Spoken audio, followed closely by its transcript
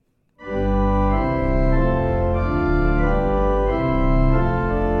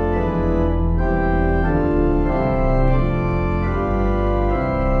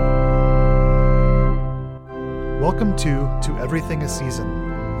to Everything a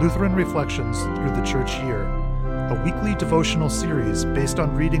Season, Lutheran Reflections Through the Church Year, a weekly devotional series based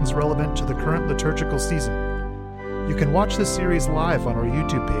on readings relevant to the current liturgical season. You can watch this series live on our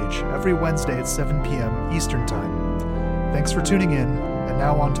YouTube page every Wednesday at 7 p.m. Eastern Time. Thanks for tuning in, and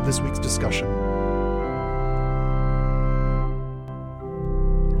now on to this week's discussion.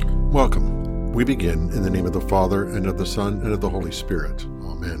 Welcome. We begin in the name of the Father, and of the Son, and of the Holy Spirit.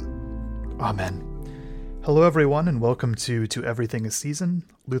 Amen. Amen. Hello, everyone, and welcome to Everything a Season,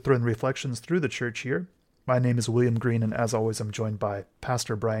 Lutheran Reflections Through the Church Year. My name is William Green, and as always, I'm joined by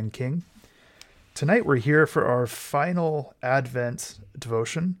Pastor Brian King. Tonight, we're here for our final Advent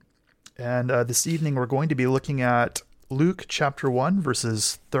devotion, and this evening, we're going to be looking at Luke chapter 1,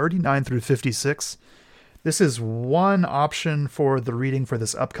 verses 39 through 56. This is one option for the reading for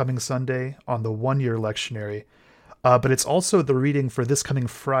this upcoming Sunday on the one-year lectionary, but it's also the reading for this coming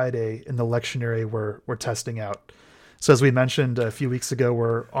Friday in the lectionary we're testing out. So as we mentioned a few weeks ago,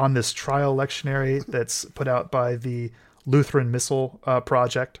 we're on this trial lectionary that's put out by the Lutheran Missal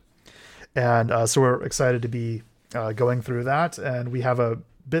Project, and so we're excited to be going through that, and we have a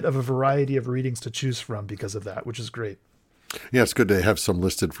bit of a variety of readings to choose from because of that, which is great. Yeah, it's good to have some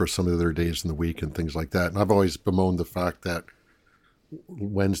listed for some of their days in the week and things like that. And I've always bemoaned the fact that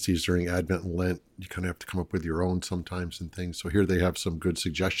Wednesdays during Advent and Lent, you kind of have to come up with your own sometimes and things. So here they have some good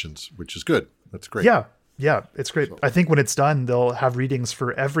suggestions, which is good. That's great. Yeah, it's great. So, I think when it's done, they'll have readings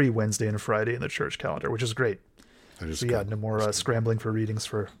for every Wednesday and Friday in the church calendar, which is great. So yeah, no more scrambling for readings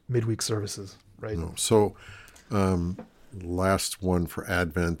for midweek services, right? No. So last one for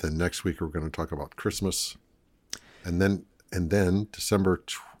Advent, and next week we're going to talk about Christmas. And then December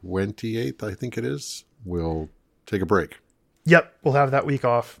 28th, I think it is, we'll take a break. Yep, we'll have that week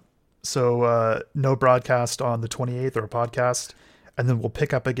off. So no broadcast on the 28th or a podcast. And then we'll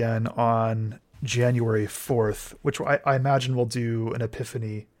pick up again on January 4th, which I imagine we'll do an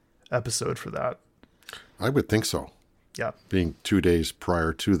Epiphany episode for that. I would think so. Yeah. Being 2 days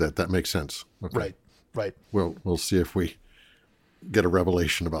prior to that makes sense. Okay. Right. We'll see if we get a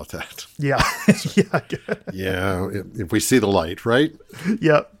revelation about that. Yeah. Yeah. If we see the light, right?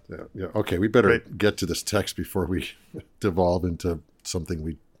 Yeah. Yeah. Okay. We better get to this text before we devolve into something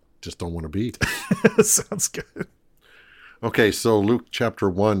we just don't want to be. Sounds good. Okay. So Luke chapter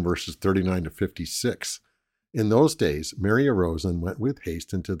 1, verses 39 to 56. In those days, Mary arose and went with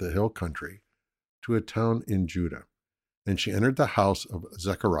haste into the hill country to a town in Judah. And she entered the house of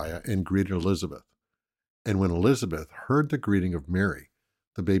Zechariah and greeted Elizabeth. And when Elizabeth heard the greeting of Mary,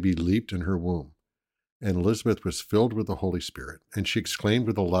 the baby leaped in her womb. And Elizabeth was filled with the Holy Spirit, and she exclaimed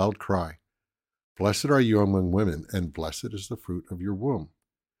with a loud cry, "Blessed are you among women, and blessed is the fruit of your womb.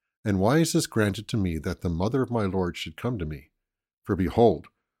 And why is this granted to me, that the mother of my Lord should come to me? For behold,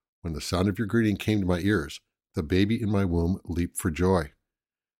 when the sound of your greeting came to my ears, the baby in my womb leaped for joy.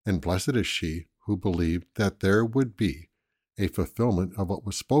 And blessed is she who believed that there would be a fulfillment of what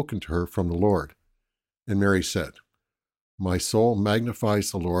was spoken to her from the Lord. And Mary said, My soul magnifies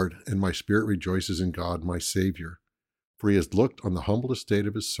the Lord, and my spirit rejoices in God my Savior. For he has looked on the humble estate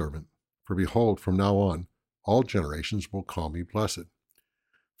of his servant. For behold, from now on, all generations will call me blessed.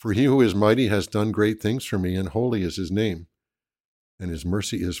 For he who is mighty has done great things for me, and holy is his name. And his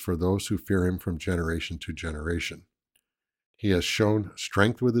mercy is for those who fear him from generation to generation. He has shown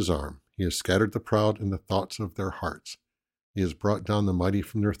strength with his arm. He has scattered the proud in the thoughts of their hearts. He has brought down the mighty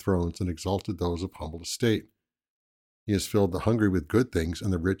from their thrones and exalted those of humble estate. He has filled the hungry with good things,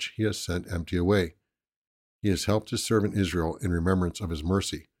 and the rich he has sent empty away. He has helped his servant Israel in remembrance of his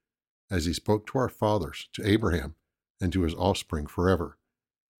mercy, as he spoke to our fathers, to Abraham, and to his offspring forever.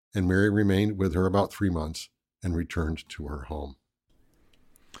 And Mary remained with her about 3 months and returned to her home."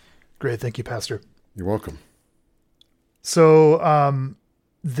 Great. Thank you, Pastor. You're welcome. So,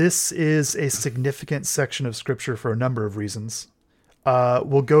 this is a significant section of Scripture for a number of reasons.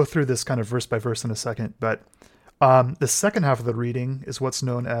 We'll go through this kind of verse by verse in a second, but the second half of the reading is what's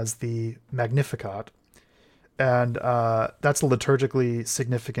known as the Magnificat, and that's a liturgically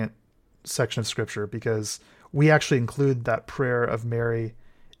significant section of Scripture because we actually include that prayer of Mary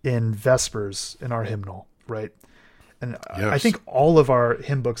in Vespers in our hymnal, right? And yes. I think all of our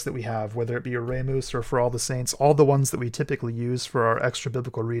hymn books that we have, whether it be Oremus or For All the Saints, all the ones that we typically use for our extra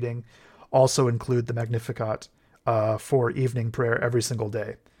biblical reading also include the Magnificat for evening prayer every single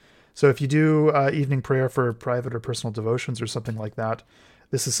day. So if you do evening prayer for private or personal devotions or something like that,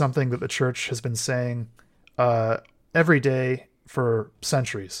 this is something that the church has been saying every day for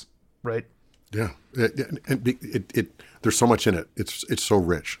centuries, right? Yeah. There's so much in it. It's so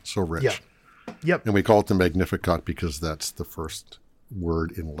rich, so rich. Yeah. Yep. And we call it the Magnificat because that's the first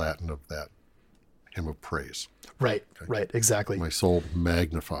word in Latin of that hymn of praise. Right, Okay. right, exactly. My soul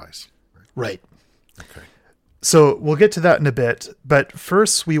magnifies. Right. Okay. So we'll get to that in a bit, but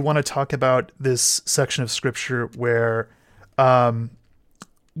first we want to talk about this section of scripture where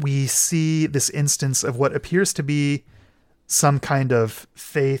we see this instance of what appears to be some kind of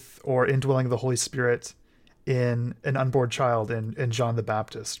faith or indwelling of the Holy Spirit in an unborn child in John the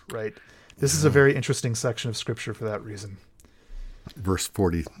Baptist, right? This is a very interesting section of scripture for that reason. Verse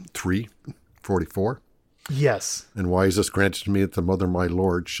 43, 44. Yes. And why is this granted to me that the mother of my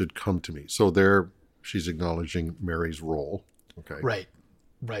Lord should come to me? So there she's acknowledging Mary's role. Okay. Right.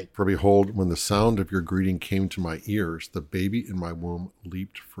 Right. For behold, when the sound of your greeting came to my ears, the baby in my womb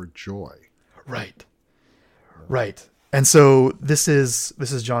leaped for joy. Right. Right. And so this is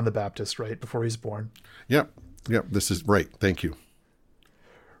John the Baptist, right? Before he's born. Yep. This is right. Thank you.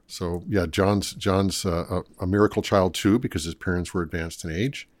 So yeah, John's a miracle child too, because his parents were advanced in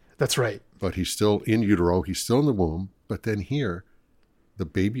age. That's right. But he's still in utero. He's still in the womb. But then here, the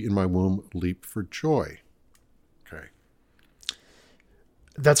baby in my womb leaped for joy. Okay.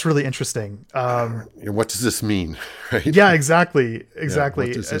 That's really interesting. What does this mean? Right? Yeah, exactly. Exactly.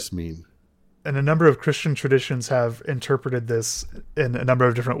 Yeah, what does this mean? And a number of Christian traditions have interpreted this in a number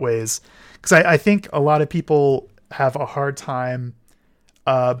of different ways. Because I think a lot of people have a hard time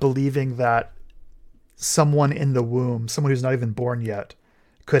believing that someone in the womb, someone who's not even born yet,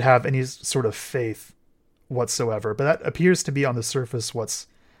 could have any sort of faith whatsoever. But that appears to be on the surface what's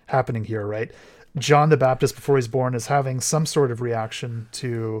happening here, right? John the Baptist, before he's born, is having some sort of reaction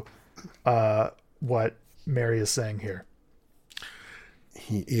to what Mary is saying here.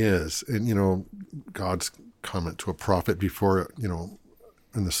 He is. And, God's comment to a prophet before, in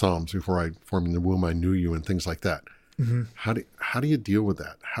the Psalms, before I formed in the womb, I knew you, and things like that. Mm-hmm. How do you deal with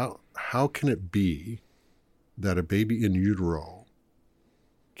that? How can it be that a baby in utero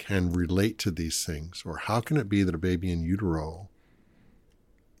can relate to these things? Or how can it be that a baby in utero,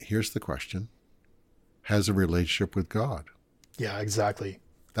 here's the question, has a relationship with God? Yeah, exactly.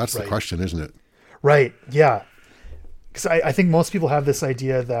 That's right. The question, isn't it? Right. Yeah. Because I think most people have this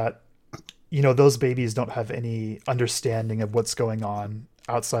idea that, those babies don't have any understanding of what's going on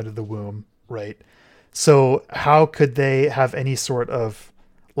outside of the womb, right? So how could they have any sort of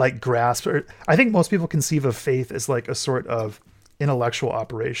grasp? Or I think most people conceive of faith as a sort of intellectual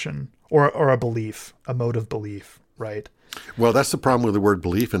operation or a belief, a mode of belief, right? Well, that's the problem with the word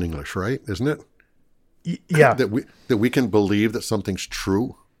belief in English, right? Isn't it? Yeah. that we can believe that something's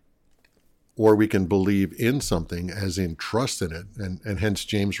true, or we can believe in something as in trust in it. And hence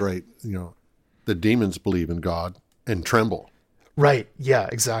James writes, the demons believe in God and tremble. Right. Yeah,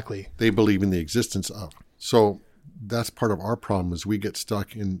 exactly. They believe in the existence of. So that's part of our problem, is we get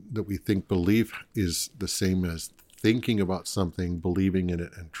stuck in that we think belief is the same as thinking about something, believing in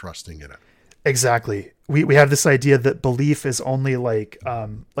it, and trusting in it. Exactly. We have this idea that belief is only like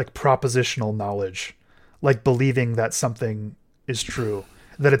propositional knowledge, like believing that something is true,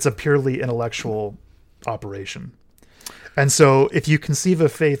 that it's a purely intellectual operation. And so if you conceive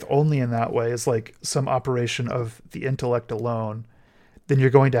of faith only in that way, as some operation of the intellect alone, then you're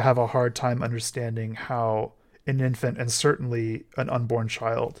going to have a hard time understanding how an infant, and certainly an unborn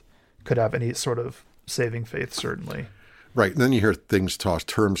child, could have any sort of saving faith, certainly. Right. And then you hear terms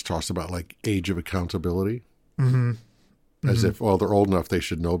tossed about age of accountability, as if, well, they're old enough, they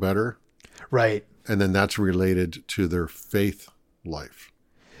should know better. Right. And then that's related to their faith life.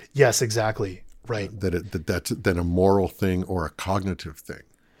 Yes, exactly. Right. That's then a moral thing or a cognitive thing.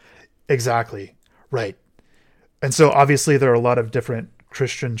 Exactly. Right. And so obviously there are a lot of different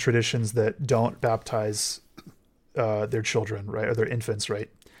Christian traditions that don't baptize their children, right? Or their infants, right?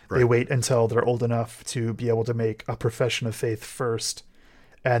 They wait until they're old enough to be able to make a profession of faith first,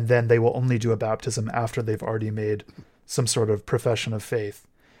 and then they will only do a baptism after they've already made some sort of profession of faith.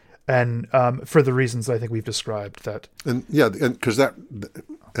 And for the reasons I think we've described that. And because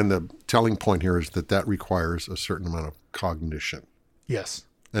the telling point here is that requires a certain amount of cognition. Yes.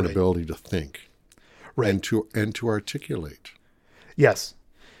 And ability to think. Right. And to articulate. Yes.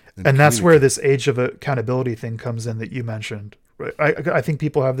 And that's where this age of accountability thing comes in that you mentioned. Right. I think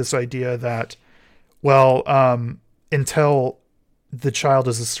people have this idea that, well, until the child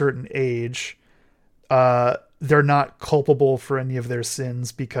is a certain age, they're not culpable for any of their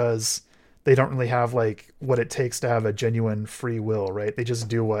sins because they don't really have what it takes to have a genuine free will, right? They just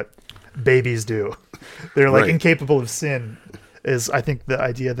do what babies do. They're incapable of sin is, I think, the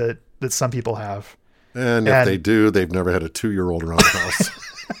idea that some people have. And if they do, they've never had a 2-year-old around the house.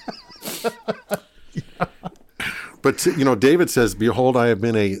 Yeah. But, David says, behold, I have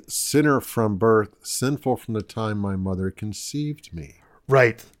been a sinner from birth, sinful from the time my mother conceived me.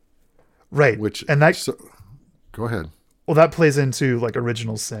 Right. Right. Which, and that, so, go ahead. well, that plays into like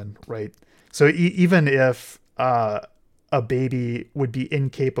original sin, right? So even if a baby would be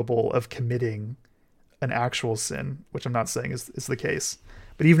incapable of committing an actual sin, which I'm not saying is the case,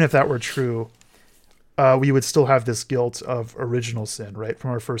 but even if that were true, we would still have this guilt of original sin, right?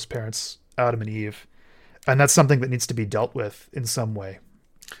 From our first parents, Adam and Eve. And that's something that needs to be dealt with in some way.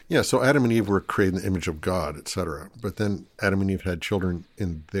 Yeah, so Adam and Eve were created in the image of God, etc. But then Adam and Eve had children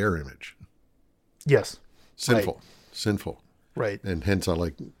in their image. Yes. Sinful. Right. And hence I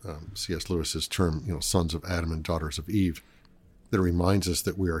like C.S. Lewis's term, sons of Adam and daughters of Eve, that reminds us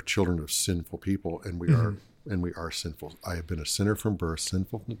that we are children of sinful people, and we are sinful. I have been a sinner from birth,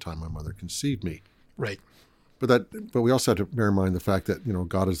 sinful from the time my mother conceived me. Right. But we also have to bear in mind the fact that,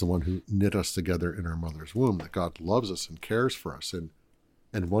 God is the one who knit us together in our mother's womb, that God loves us and cares for us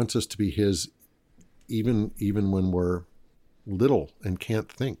and wants us to be his even when we're little and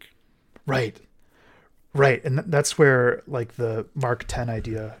can't think. Right. Right. And that's where like the Mark 10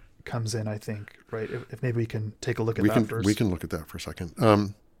 idea comes in, I think, right? If maybe we can take a look at that first. We can look at that for a second.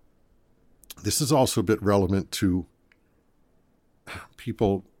 This is also a bit relevant to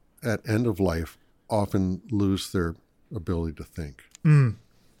people at end of life often lose their ability to think. Mm.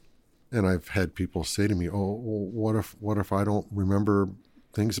 And I've had people say to me, "Oh, well, what if I don't remember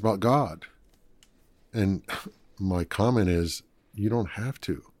things about God?" And my comment is, you don't have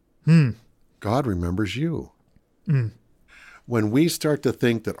to. God remembers you. When we start to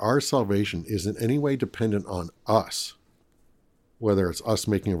think that our salvation is in any way dependent on us, whether it's us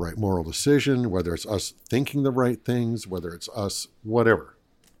making a right moral decision, whether it's us thinking the right things, whether it's us, whatever.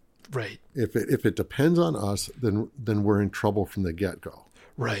 Right. If it depends on us, then we're in trouble from the get-go.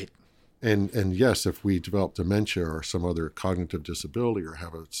 Right. And yes, if we develop dementia or some other cognitive disability or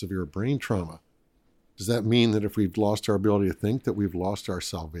have a severe brain trauma, does that mean that if we've lost our ability to think that we've lost our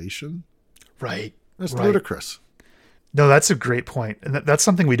salvation? Right. That's right. ludicrous. No, that's a great point. And that's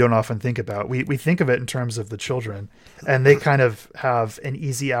something we don't often think about. We think of it in terms of the children, and they kind of have an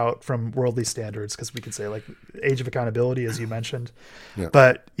easy out from worldly standards, because we could say like age of accountability, as you mentioned. Yeah.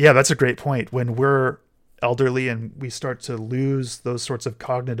 But yeah, that's a great point. When we're elderly and we start to lose those sorts of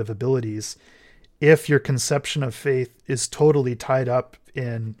cognitive abilities, if your conception of faith is totally tied up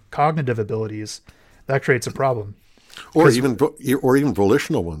in cognitive abilities, that creates a problem. Or even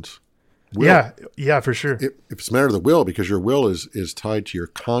volitional ones. Will. Yeah, for sure. If it's a matter of the will, because your will is tied to your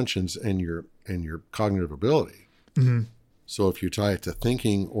conscience and your cognitive ability. Mm-hmm. So if you tie it to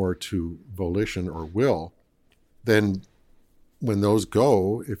thinking or to volition or will, then when those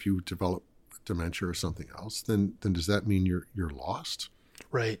go, if you develop dementia or something else, then does that mean you're lost?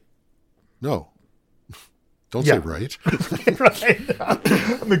 Right. No. Don't say right. Right.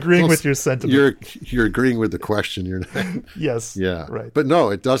 I'm agreeing with your sentiment. You're agreeing with the question. You're not. Yes. Yeah. Right. But no,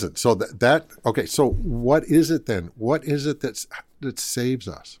 it doesn't. So that okay. So what is it then? What is it that saves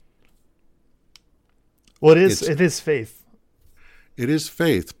us? Well, it is faith. It is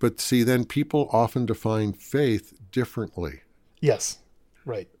faith, but see, then people often define faith differently. Yes.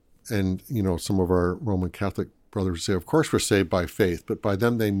 Right. And some of our Roman Catholic brothers say, of course, we're saved by faith, but by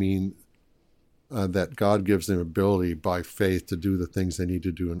them they mean that God gives them ability by faith to do the things they need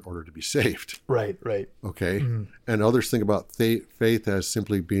to do in order to be saved. Right. Okay. Mm-hmm. And others think about faith as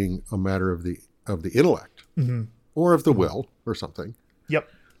simply being a matter of the intellect mm-hmm. or of the will or something. Yep.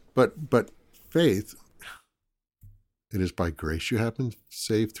 But faith, it is by grace you have been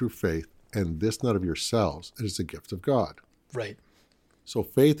saved through faith, and this not of yourselves. It is a gift of God. Right. So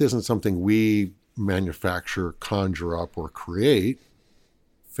faith isn't something we manufacture, conjure up, or create.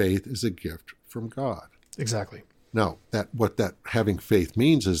 Faith is a gift from God. Exactly. Now, what having faith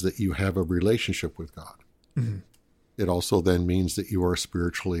means is that you have a relationship with God. Mm-hmm. It also then means that you are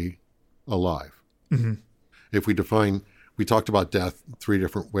spiritually alive. Mm-hmm. If we talked about death, 3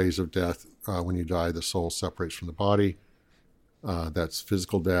 different ways of death. When you die, the soul separates from the body. That's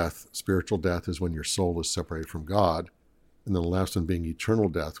physical death. Spiritual death is when your soul is separated from God. And then the last one being eternal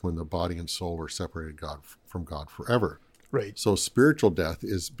death, when the body and soul are separated from God forever. Right. So spiritual death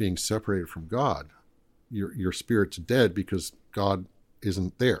is being separated from God. Your spirit's dead because God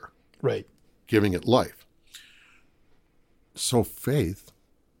isn't there. Right. Giving it life. So faith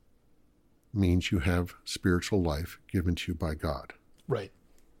means you have spiritual life given to you by God. Right.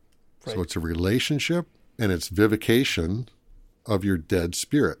 So it's a relationship and it's vivification of your dead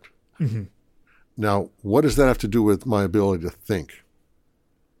spirit. Mm-hmm. Now, what does that have to do with my ability to think?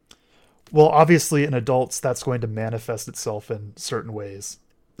 Well, obviously in adults, that's going to manifest itself in certain ways.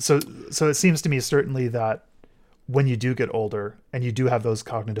 So it seems to me certainly that when you do get older and you do have those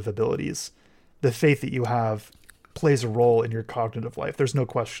cognitive abilities, the faith that you have plays a role in your cognitive life. There's no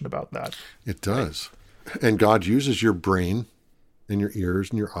question about that. It does. Right? And God uses your brain and your ears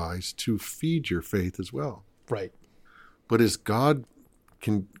and your eyes to feed your faith as well. Right. But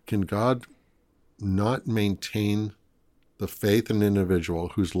can God not maintain the faith in an individual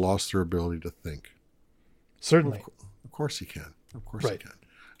who's lost their ability to think? Certainly. Of course he can. Of course right. he can.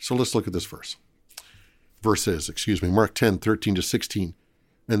 So let's look at this verse. Mark 10, 13 to 16.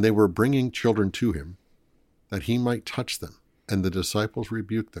 And they were bringing children to him, that he might touch them. And the disciples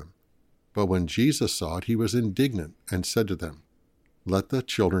rebuked them. But when Jesus saw it, he was indignant and said to them, Let the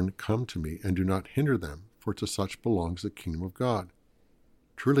children come to me, and do not hinder them, for to such belongs the kingdom of God.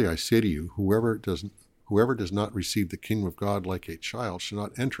 Truly I say to you, whoever does not receive the kingdom of God like a child shall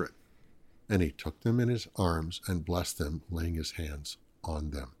not enter it. And he took them in his arms and blessed them, laying his hands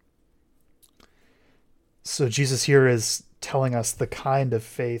on them. So Jesus here is telling us the kind of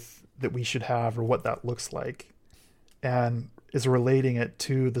faith that we should have, or what that looks like, and is relating it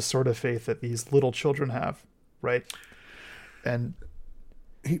to the sort of faith that these little children have, right? And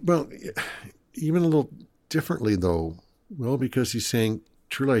even a little differently though, because he's saying,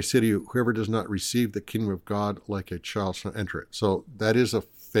 truly I say to you, whoever does not receive the kingdom of God like a child shall not enter it. So that is a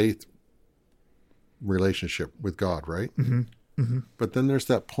faith relationship with God, right? Mm-hmm. Mm-hmm. But then there's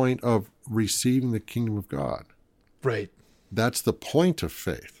that point of receiving the kingdom of God. Right. That's the point of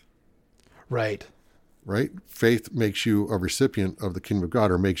faith. Right. Right? Faith makes you a recipient of the kingdom of God,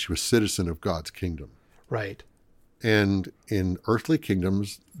 or makes you a citizen of God's kingdom. Right. And in earthly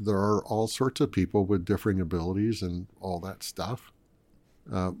kingdoms, there are all sorts of people with differing abilities and all that stuff.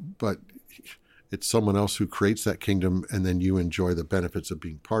 But it's someone else who creates that kingdom, and then you enjoy the benefits of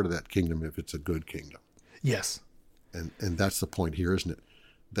being part of that kingdom if it's a good kingdom. Yes. And that's the point here, isn't it?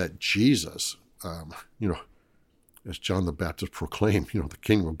 That Jesus, as John the Baptist proclaimed, the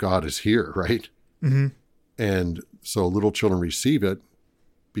kingdom of God is here, right? Mm-hmm. And so little children receive it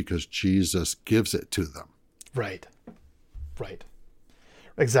because Jesus gives it to them. Right. Right.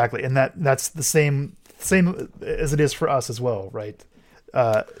 Exactly. And that's the same as it is for us as well, right?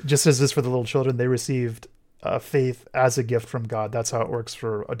 Just as it is for the little children, they received faith as a gift from God. That's how it works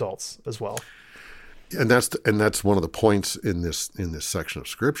for adults as well. And that's one of the points in this section of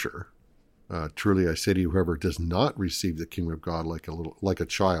Scripture. Truly, I say to you, whoever does not receive the kingdom of God like a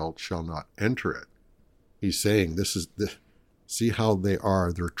child shall not enter it. He's saying see how they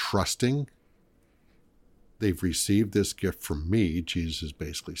are. They're trusting. They've received this gift from me, Jesus is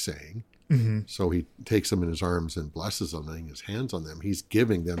basically saying. Mm-hmm. So he takes them in his arms and blesses them, laying his hands on them. He's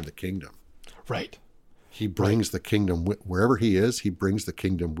giving them the kingdom. Right. He brings the kingdom wherever he is. He brings the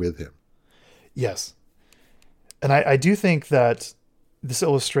kingdom with him. Yes. And I do think that this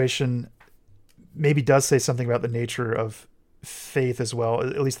illustration maybe does say something about the nature of faith as well,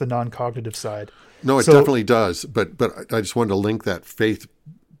 at least the non-cognitive side. No, it definitely does. But I just wanted to link that faith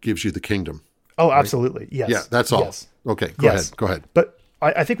gives you the kingdom. Oh, right? Absolutely. Yes. Yeah, that's all. Yes. Okay, go ahead. But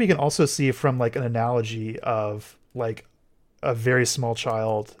I think we can also see from like an analogy of like a very small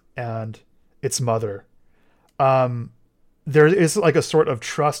child and its mother. There is like a sort of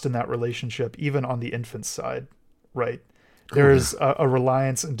trust in that relationship, even on the infant's side, right? There's a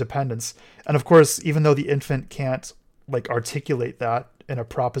reliance and dependence. And of course, even though the infant can't like articulate that in a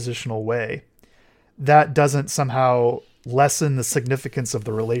propositional way, that doesn't somehow lessen the significance of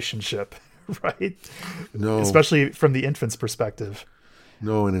the relationship, right? No. Especially from the infant's perspective.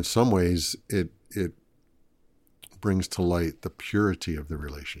 No, and in some ways, it brings to light the purity of the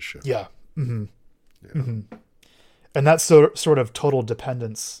relationship. Yeah. Mm-hmm. Yeah. Mm-hmm. And that sort of total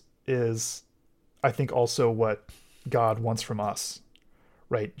dependence is, I think, also what God wants from us,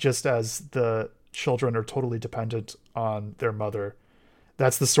 right? Just as the children are totally dependent on their mother,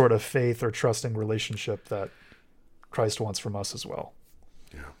 that's the sort of faith or trusting relationship that Christ wants from us as well.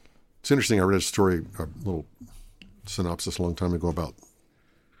 Yeah. It's interesting. I read a story, a little synopsis a long time ago about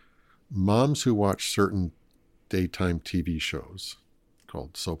moms who watch certain daytime TV shows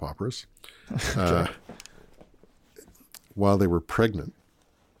called soap operas. Okay. While they were pregnant,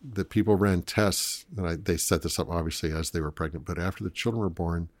 the people ran tests, and they set this up obviously as they were pregnant, but after the children were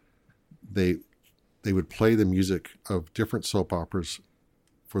born, they would play the music of different soap operas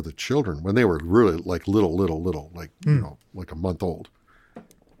for the children when they were really like little, like, like a month old.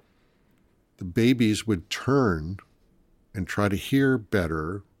 The babies would turn and try to hear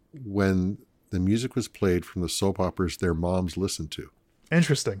better when the music was played from the soap operas their moms listened to.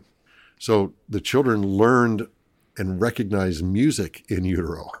 Interesting. So the children learned and recognized music in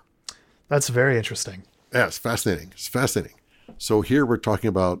utero. That's very interesting. Yeah, it's fascinating. It's fascinating. So here we're talking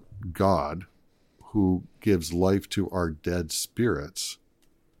about God who gives life to our dead spirits.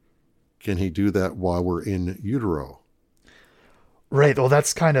 can he do that while we're in utero? Right. Well,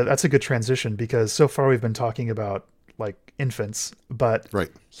 that's a good transition, because so far we've been talking about like infants, but Right.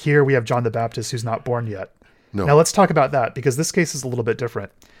 here we have John the Baptist who's not born yet. No. Now let's talk about that, because this case is a little bit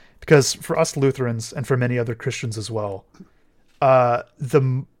different. Because for us Lutherans and for many other Christians as well,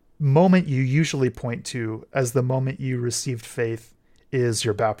 the moment you usually point to as the moment you received faith is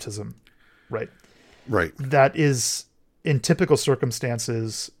your baptism, right? Right. That is, in typical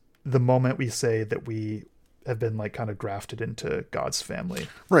circumstances, the moment we say that we have been like kind of grafted into God's family.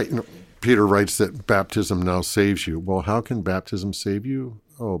 Right. Peter writes that baptism now saves you. Well, how can baptism save you?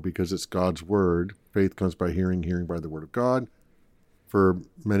 Oh, because it's God's word. Faith comes by hearing, hearing by the word of God. For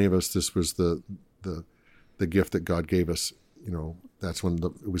many of us, this was the gift that God gave us. That's when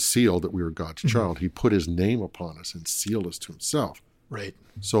it was sealed that we were God's child. He put his name upon us and sealed us to himself. Right.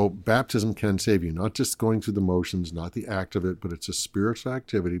 So baptism can save you, not just going through the motions, not the act of it, but it's a spiritual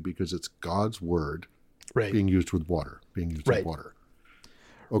activity because it's God's word being used with water, with water.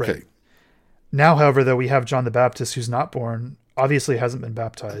 Okay. Right. Now, however, though, we have John the Baptist who's not born, obviously hasn't been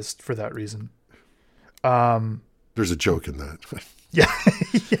baptized for that reason. There's a joke in that. Yeah.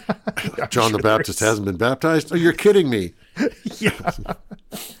 John the Baptist hasn't been baptized? Oh, you're kidding me. Yeah.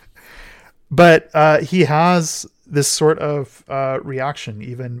 But he has this sort of reaction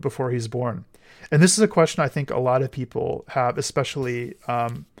even before he's born. And this is a question I think a lot of people have, especially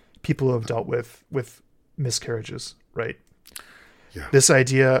people who have dealt with miscarriages, right? Yeah. This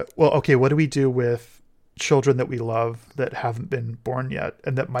idea, well, okay, what do we do with children that we love that haven't been born yet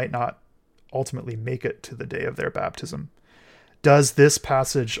and that might not ultimately make it to the day of their baptism? Does this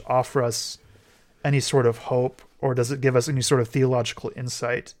passage offer us any sort of hope, or does it give us any sort of theological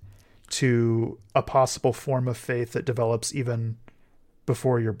insight to a possible form of faith that develops even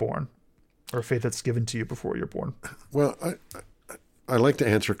before you're born, or faith that's given to you before you're born? Well, I like to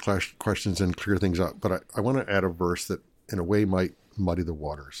answer questions and clear things up, but I want to add a verse that in a way might muddy the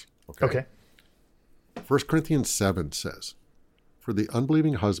waters. Okay. 1 Corinthians 7 says, "For the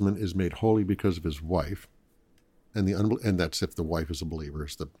unbelieving husband is made holy because of his wife," and that's if the wife is a believer.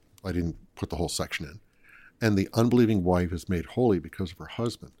 I didn't put the whole section in. "And the unbelieving wife is made holy because of her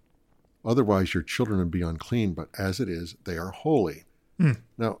husband. Otherwise your children would be unclean, but as it is, they are holy."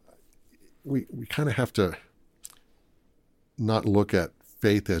 Now, we kind of have to not look at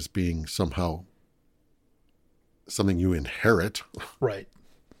faith as being somehow something you inherit. Right.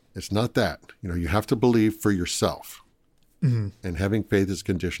 It's not that. You have to believe for yourself. Mm-hmm. And having faith is a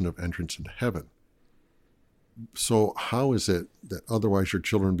condition of entrance into heaven. So how is it that otherwise your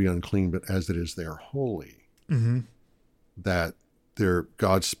children be unclean, but as it is, they are holy? Mm-hmm. That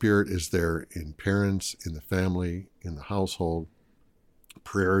God's Spirit is there in parents, in the family, in the household.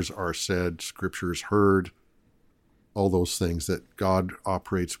 Prayers are said, Scripture is heard, all those things, that God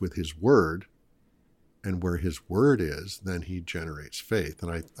operates with his word. And where his word is, then he generates faith.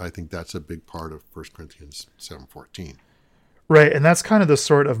 And I think that's a big part of 1 Corinthians 7:14. Right. And that's kind of the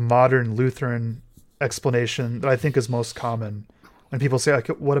sort of modern Lutheran explanation that I think is most common when people say, like,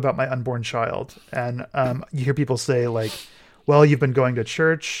 what about my unborn child? And you hear people say, like, well, you've been going to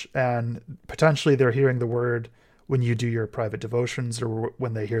church, and potentially they're hearing the word when you do your private devotions or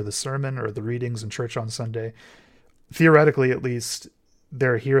when they hear the sermon or the readings in church on Sunday. Theoretically, at least,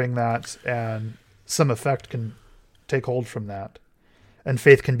 they're hearing that, and some effect can take hold from that. And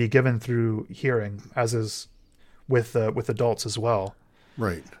faith can be given through hearing, as is with adults as well.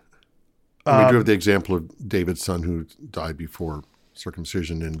 Right. And we do have the example of David's son who died before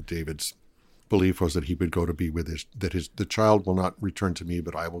circumcision, and David's belief was that he would go to be with the child will not return to me,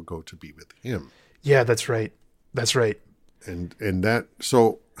 but I will go to be with him. Yeah, that's right. That's right. And that,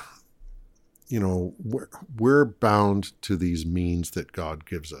 so, we're bound to these means that God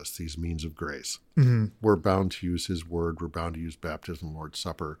gives us, these means of grace. Mm-hmm. We're bound to use his word. We're bound to use baptism, Lord's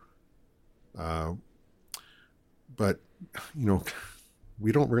Supper. But,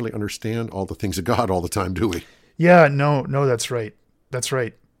 we don't really understand all the things of God all the time, do we? Yeah, no, that's right. That's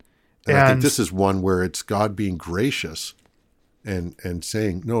right. And I think this is one where it's God being gracious and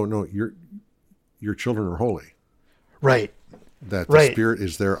saying, no, your children are holy. Right. That the Spirit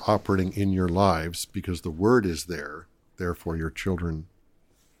is there operating in your lives because the word is there, therefore your children.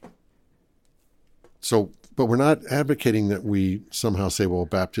 So, but we're not advocating that we somehow say, well,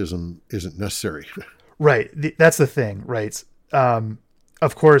 baptism isn't necessary. Right. That's the thing, right?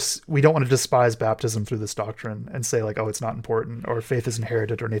 Of course, we don't want to despise baptism through this doctrine and say, like, oh, it's not important, or faith is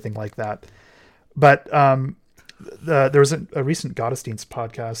inherited, or anything like that. But there was a recent Gottesdienst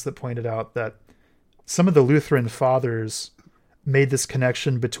podcast that pointed out that some of the Lutheran fathers made this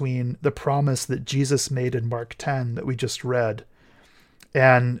connection between the promise that Jesus made in Mark 10 that we just read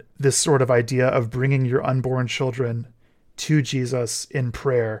and this sort of idea of bringing your unborn children to Jesus in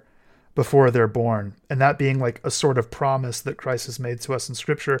prayer before they're born, and that being like a sort of promise that Christ has made to us in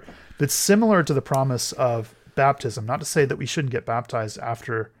Scripture that's similar to the promise of baptism. Not to say that we shouldn't get baptized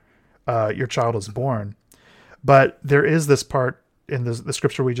after your child is born, but there is this part in the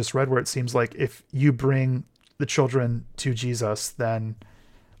Scripture we just read where it seems like if you bring the children to Jesus, then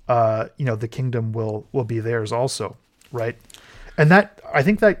the kingdom will be theirs also, right? And that, I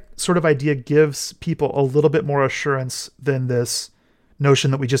think that sort of idea gives people a little bit more assurance than this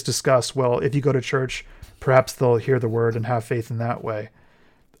notion that we just discussed. Well, if you go to church, perhaps they'll hear the word and have faith in that way.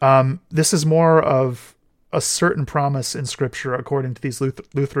 This is more of a certain promise in Scripture, according to these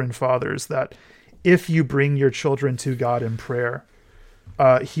Lutheran fathers, that if you bring your children to God in prayer,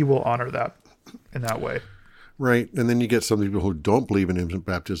 he will honor that in that way. Right. And then you get some people who don't believe in infant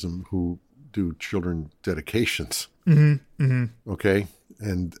baptism who do children dedications. Mm-hmm. Mm-hmm. Okay.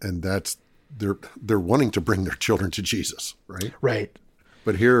 And that's, they're wanting to bring their children to Jesus, right? Right.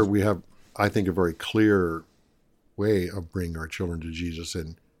 But here we have, I think, a very clear way of bringing our children to Jesus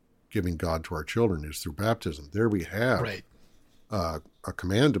and giving God to our children is through baptism. There we have right. A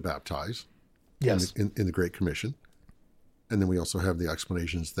command to baptize. Yes. In the Great Commission. And then we also have the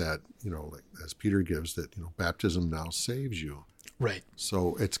explanations that, like as Peter gives, that, baptism now saves you. Right.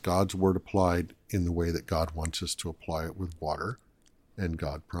 So it's God's word applied in the way that God wants us to apply it with water. And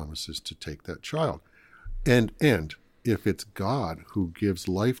God promises to take that child. And if it's God who gives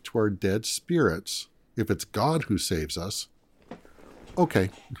life to our dead spirits, if it's God who saves us, okay,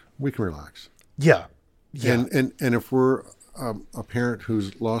 we can relax. Yeah. Yeah. And if we're a parent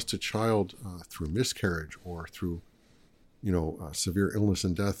who's lost a child through miscarriage or through, severe illness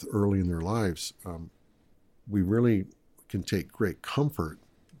and death early in their lives, we really can take great comfort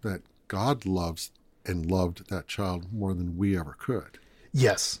that God loves and loved that child more than we ever could.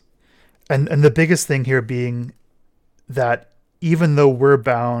 Yes. And the biggest thing here being that even though we're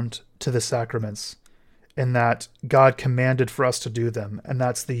bound to the sacraments and that God commanded for us to do them, and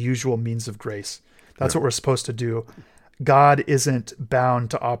that's the usual means of grace, that's what we're supposed to do, God isn't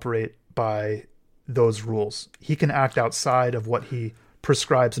bound to operate by those rules. He can act outside of what he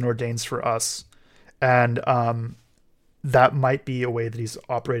prescribes and ordains for us. And that might be a way that he's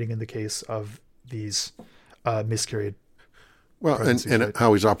operating in the case of these miscarried. Well, and right?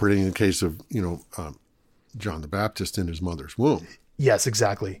 How he's operating in the case of, John the Baptist in his mother's womb. Yes,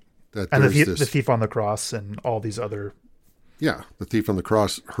 exactly. And the thief on the cross and all these other. Yeah, the thief on the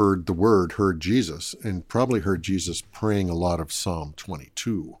cross heard the word, heard Jesus, and probably heard Jesus praying a lot of Psalm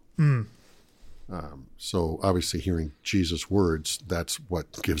 22. Mm. So obviously hearing Jesus' words, that's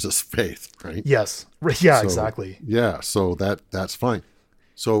what gives us faith, right? Yes. Yeah, so, exactly. Yeah, so that's fine.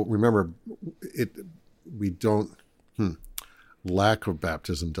 So remember, lack of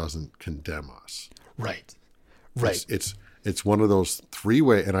baptism doesn't condemn us. Right. It's one of those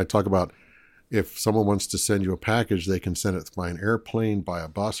three-way, and I talk about if someone wants to send you a package, they can send it by an airplane, by a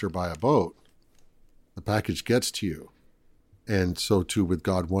bus, or by a boat. The package gets to you. And so too with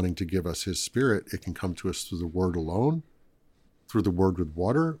God wanting to give us his Spirit, it can come to us through the word alone, through the word with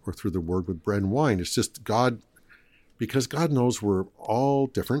water, or through the word with bread and wine. It's just God, because God knows we're all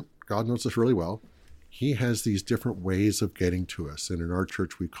different. God knows us really well. He has these different ways of getting to us. And in our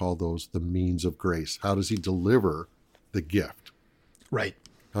church, we call those the means of grace. How does he deliver the gift? Right.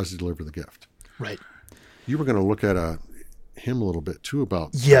 How does he deliver the gift? Right. You were going to look at a hymn a little bit too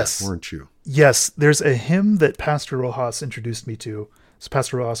about yes. that, weren't you? Yes. There's a hymn that Pastor Rojas introduced me to. So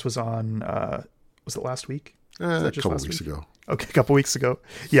Pastor Rojas was on, was it last week? A couple weeks ago. Okay, a couple weeks ago.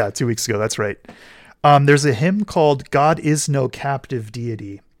 Yeah, 2 weeks ago. That's right. There's a hymn called God is No Captive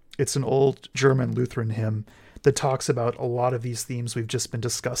Deity. It's an old German Lutheran hymn that talks about a lot of these themes we've just been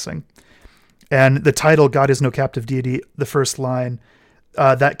discussing. And the title, God is No Captive Deity, the first line,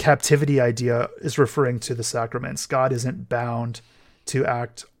 that captivity idea is referring to the sacraments. God isn't bound to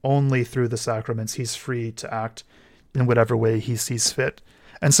act only through the sacraments. He's free to act in whatever way he sees fit.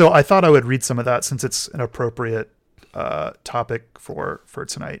 And so I thought I would read some of that since it's an appropriate topic for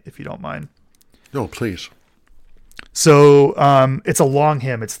tonight, if you don't mind. No, please. So it's a long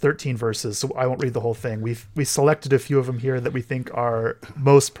hymn. It's 13 verses, so I won't read the whole thing. We selected a few of them here that we think are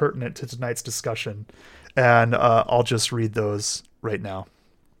most pertinent to tonight's discussion, and I'll just read those right now.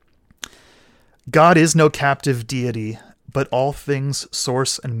 God is no captive deity, but all things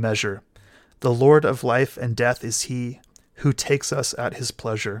source and measure. The Lord of life and death is he, who takes us at his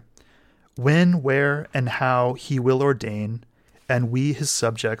pleasure. When, where, and how he will ordain, and we his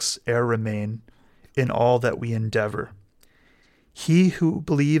subjects e'er remain, in all that we endeavor. He who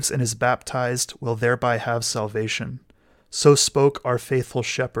believes and is baptized will thereby have salvation. So spoke our faithful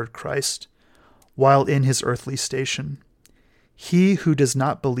shepherd Christ, while in his earthly station. He who does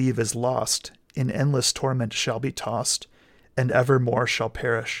not believe is lost, in endless torment shall be tossed, and evermore shall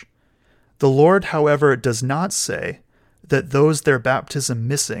perish. The Lord, however, does not say that those their baptism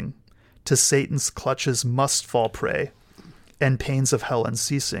missing to Satan's clutches must fall prey, and pains of hell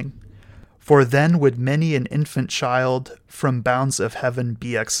unceasing. For then would many an infant child from bounds of heaven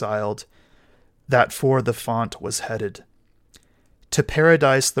be exiled, that for the font was headed. To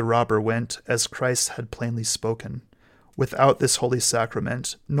paradise the robber went, as Christ had plainly spoken, without this holy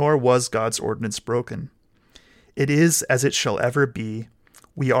sacrament, nor was God's ordinance broken. It is as it shall ever be.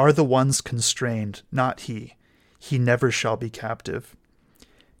 We are the ones constrained, not he. He never shall be captive.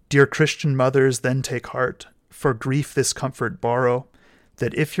 Dear Christian mothers, then take heart, for grief this comfort borrow,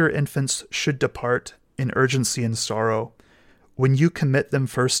 that if your infants should depart in urgency and sorrow, when you commit them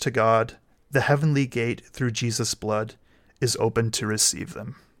first to God, the heavenly gate through Jesus' blood is open to receive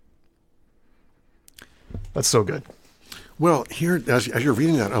them. That's so good. Well, here, as you're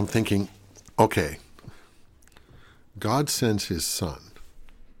reading that, I'm thinking, okay, God sends his son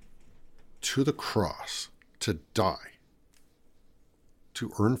to the cross to die,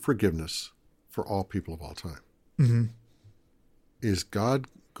 to earn forgiveness for all people of all time. Mm-hmm. Is God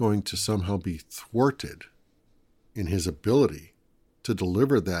going to somehow be thwarted in his ability to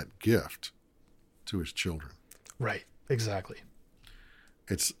deliver that gift to his children? Right, exactly.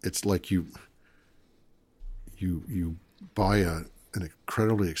 It's like you buy an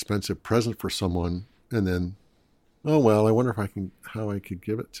incredibly expensive present for someone, and then, oh well, I wonder how I could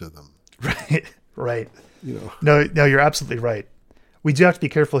give it to them. Right. You No, know. you're absolutely right. We do have to be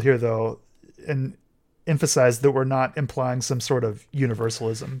careful here, though, and emphasize that we're not implying some sort of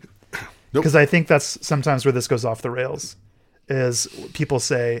universalism. Because I think that's sometimes where this goes off the rails, is people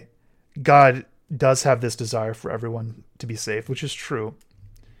say God does have this desire for everyone to be saved, which is true.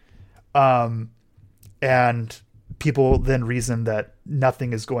 And people then reason that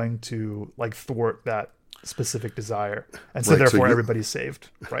nothing is going to thwart that specific desire, and so therefore everybody's saved,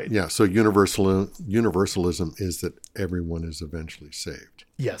 right? Yeah. So universalism is that everyone is eventually saved.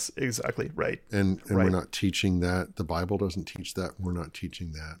 Yes, exactly. Right. And right. We're not teaching that. The Bible doesn't teach that. We're not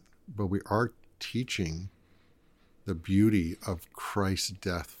teaching that. But we are teaching the beauty of Christ's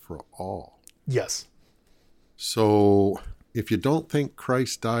death for all. Yes. So if you don't think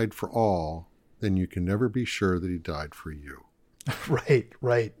Christ died for all, then you can never be sure that he died for you. Right.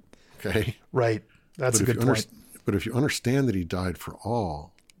 Okay? Right. That's a good point. But if you understand that he died for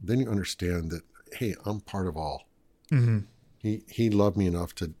all, then you understand that, hey, I'm part of all. Mm-hmm. He loved me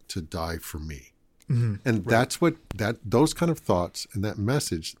enough to die for me. Mm-hmm. And that's those kind of thoughts and that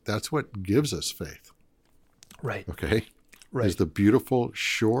message, that's what gives us faith. Right. Okay? Right. Is the beautiful,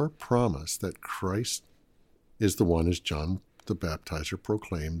 sure promise that Christ is the one, as John the Baptizer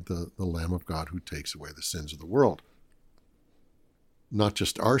proclaimed, the Lamb of God who takes away the sins of the world. Not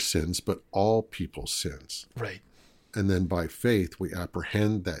just our sins, but all people's sins. Right. And then by faith, we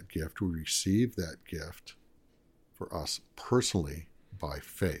apprehend that gift, we receive that gift for us personally by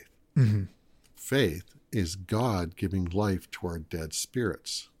faith. Mm-hmm. Faith is God giving life to our dead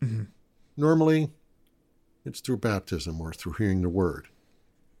spirits. Mm-hmm. Normally, it's through baptism or through hearing the word.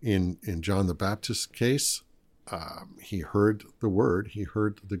 In John the Baptist's case, he heard the word. He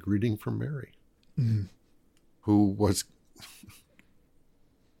heard the greeting from Mary, mm-hmm. whom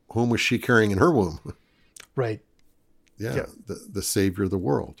was she carrying in her womb? Right. Yeah. The Savior of the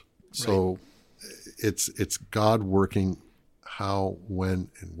world. So it's God working how, when,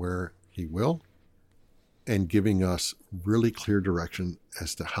 and where he will, and giving us really clear direction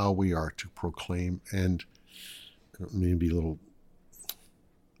as to how we are to proclaim, and maybe a little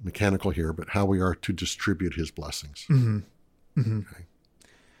mechanical here, but how we are to distribute his blessings. Mm-hmm. Mm-hmm.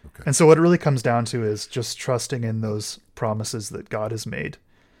 Okay. And so what it really comes down to is just trusting in those promises that God has made.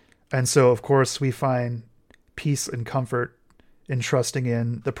 And so, of course, we find peace and comfort in trusting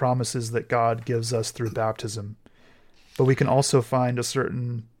in the promises that God gives us through baptism. But we can also find a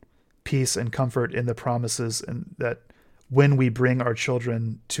certain peace and comfort in the promises, and that when we bring our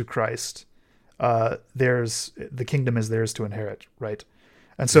children to Christ, the kingdom is theirs to inherit, right?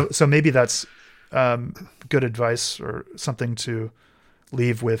 And so maybe that's good advice or something to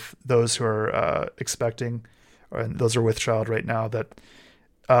leave with those who are expecting, and those who are with child right now, that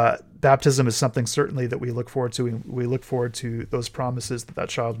baptism is something certainly that we look forward to. We look forward to those promises that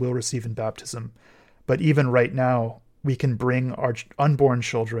child will receive in baptism. But even right now, we can bring our unborn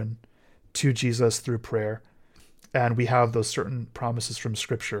children to Jesus through prayer. And we have those certain promises from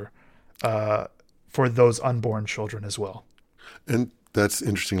Scripture for those unborn children as well. And that's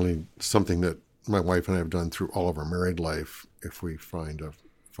interestingly something that my wife and I have done through all of our married life. If we find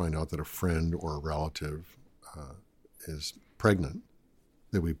out that a friend or a relative is pregnant,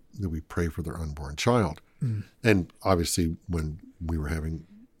 that we pray for their unborn child. And obviously, when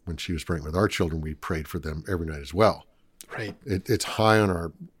she was pregnant with our children, we prayed for them every night as well. Right. It's high on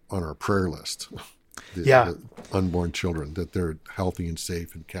our prayer list. The unborn children, that they're healthy and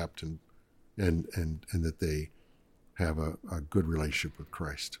safe and kept, and that they have a good relationship with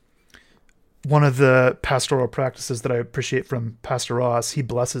Christ. One of the pastoral practices that I appreciate from Pastor Ross, he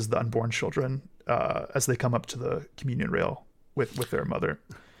blesses the unborn children as they come up to the communion rail with their mother.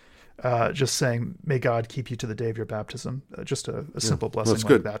 Just saying, may God keep you to the day of your baptism. Just a simple blessing like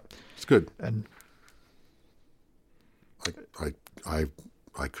good. that. It's good. And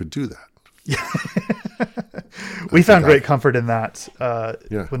I could do that. We found great comfort in that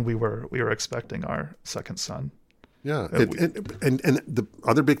when we were expecting our second son. Yeah, and the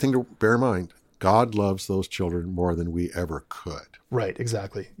other big thing to bear in mind, God loves those children more than we ever could. Right,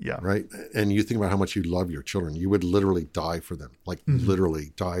 exactly. Yeah. Right? And you think about how much you love your children. You would literally die for them,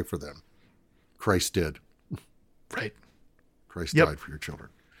 literally die for them. Christ did. Right. Christ died for your children.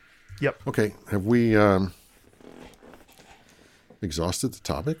 Yep. Okay, have we exhausted the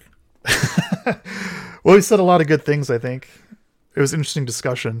topic? Well, we said a lot of good things, I think. It was an interesting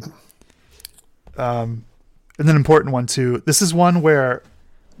discussion. And an important one, too. This is one where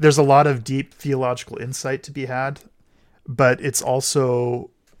there's a lot of deep theological insight to be had, but it's also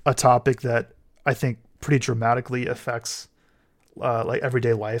a topic that I think pretty dramatically affects like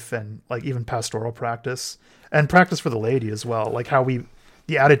everyday life and like even pastoral practice and practice for the laity as well. Like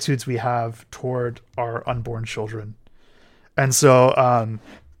the attitudes we have toward our unborn children. And so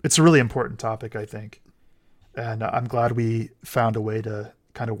it's a really important topic, I think. And I'm glad we found a way to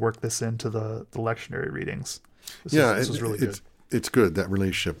kind of work this into the lectionary readings. This was really good. It's good, that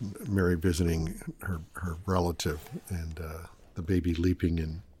relationship, Mary visiting her relative and the baby leaping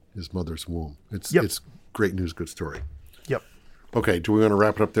in his mother's womb. It's great news, good story. Yep. Okay, do we want to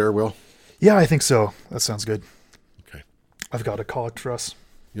wrap it up there, Will? Yeah, I think so. That sounds good. Okay. I've got a collect for us.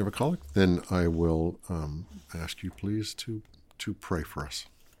 You have a collect? Then I will ask you, please, to pray for us.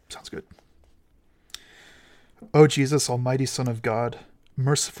 Sounds good. O Jesus, almighty Son of God,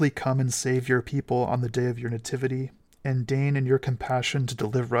 mercifully come and save your people on the day of your nativity, and deign in your compassion to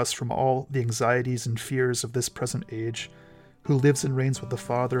deliver us from all the anxieties and fears of this present age, who lives and reigns with the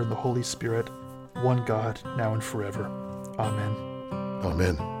Father and the Holy Spirit, one God, now and forever. Amen.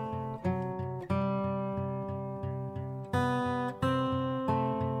 Amen.